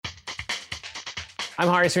I'm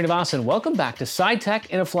Hari Srinivasan. Welcome back to SciTech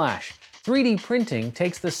in a Flash. 3D printing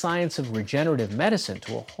takes the science of regenerative medicine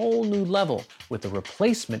to a whole new level with the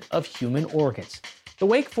replacement of human organs. The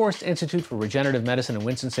Wake Forest Institute for Regenerative Medicine in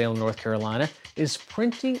Winston-Salem, North Carolina, is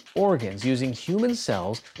printing organs using human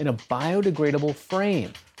cells in a biodegradable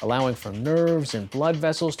frame, allowing for nerves and blood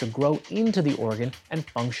vessels to grow into the organ and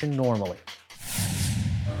function normally.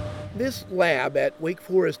 This lab at Wake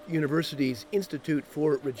Forest University's Institute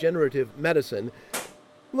for Regenerative Medicine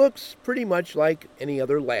looks pretty much like any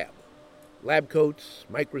other lab. Lab coats,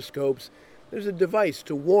 microscopes, there's a device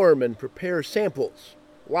to warm and prepare samples.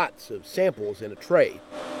 Lots of samples in a tray.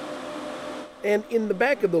 And in the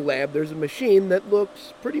back of the lab, there's a machine that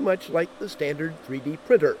looks pretty much like the standard 3D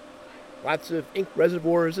printer. Lots of ink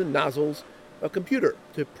reservoirs and nozzles, a computer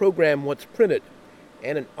to program what's printed,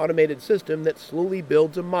 and an automated system that slowly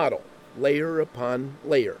builds a model, layer upon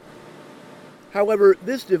layer. However,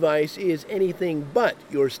 this device is anything but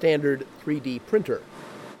your standard 3D printer.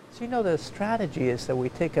 So the strategy is that we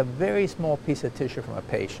take a very small piece of tissue from a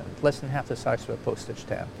patient, less than half the size of a postage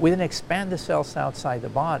stamp. We then expand the cells outside the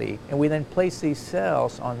body, and we then place these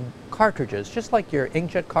cells on cartridges, just like your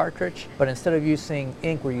inkjet cartridge, but instead of using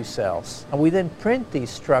ink, we use cells. And we then print these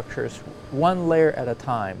structures one layer at a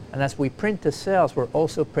time. And as we print the cells, we're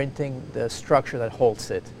also printing the structure that holds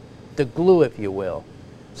it, the glue, if you will.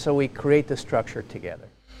 So we create the structure together.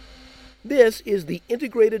 This is the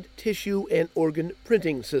Integrated Tissue and Organ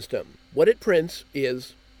Printing System. What it prints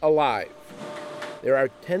is alive. There are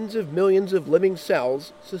tens of millions of living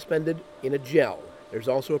cells suspended in a gel. There's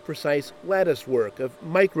also a precise lattice work of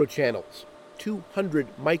microchannels, 200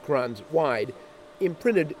 microns wide,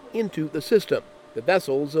 imprinted into the system. The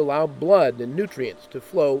vessels allow blood and nutrients to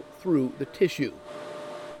flow through the tissue.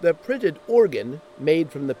 The printed organ,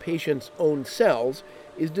 made from the patient's own cells,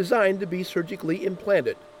 is designed to be surgically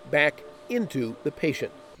implanted back into the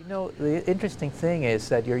patient. The interesting thing is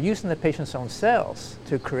that you're using the patient's own cells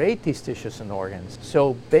to create these tissues and organs.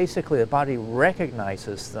 So basically the body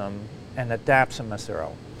recognizes them and adapts them as their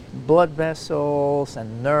own. Blood vessels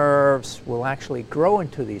and nerves will actually grow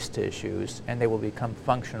into these tissues and they will become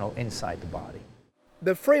functional inside the body.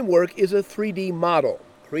 The framework is a 3D model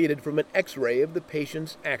created from an X-ray of the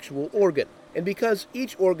patient's actual organ. And because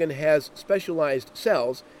each organ has specialized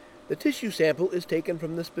cells, the tissue sample is taken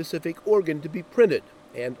from the specific organ to be printed,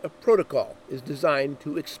 and a protocol is designed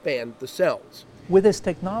to expand the cells. With this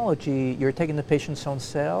technology, you're taking the patient's own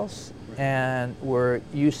cells, and we're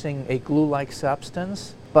using a glue-like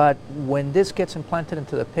substance. But when this gets implanted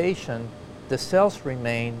into the patient, the cells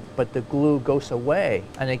remain, but the glue goes away,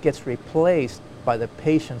 and it gets replaced by the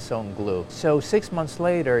patient's own glue. So 6 months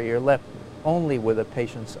later, you're left only with the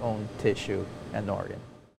patient's own tissue and organ.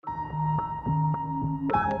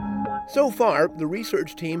 So far, the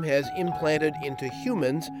research team has implanted into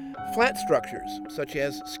humans flat structures, such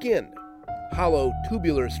as skin, hollow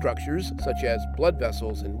tubular structures, such as blood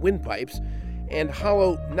vessels and windpipes, and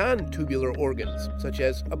hollow non-tubular organs, such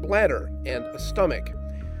as a bladder and a stomach.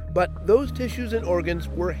 But those tissues and organs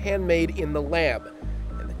were handmade in the lab,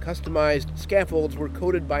 and the customized scaffolds were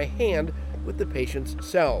coated by hand with the patient's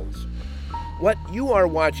cells. What you are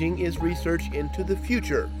watching is research into the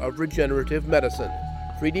future of regenerative medicine.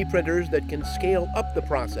 3D printers that can scale up the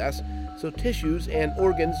process so tissues and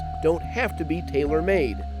organs don't have to be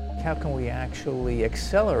tailor-made. How can we actually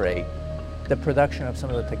accelerate the production of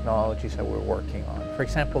some of the technologies that we're working on? For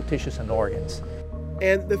example, tissues and organs.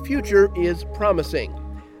 And the future is promising.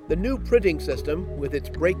 The new printing system, with its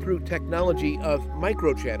breakthrough technology of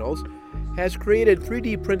microchannels, has created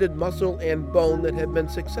 3D printed muscle and bone that have been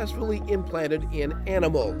successfully implanted in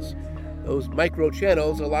animals. Those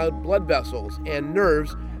microchannels allowed blood vessels and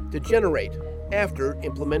nerves to generate after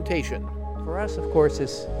implementation. For us, of course,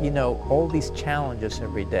 is, all these challenges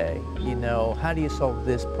every day. How do you solve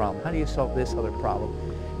this problem? How do you solve this other problem?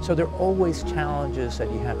 So there are always challenges that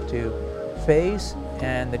you have to face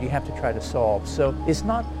and that you have to try to solve. So it's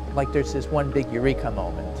not like there's this one big eureka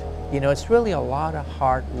moment. It's really a lot of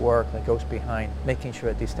hard work that goes behind making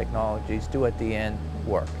sure that these technologies do at the end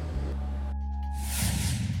work.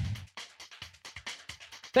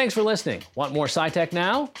 Thanks for listening. Want more SciTech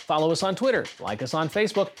Now? Follow us on Twitter, like us on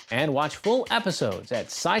Facebook, and watch full episodes at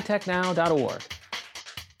scitechnow.org.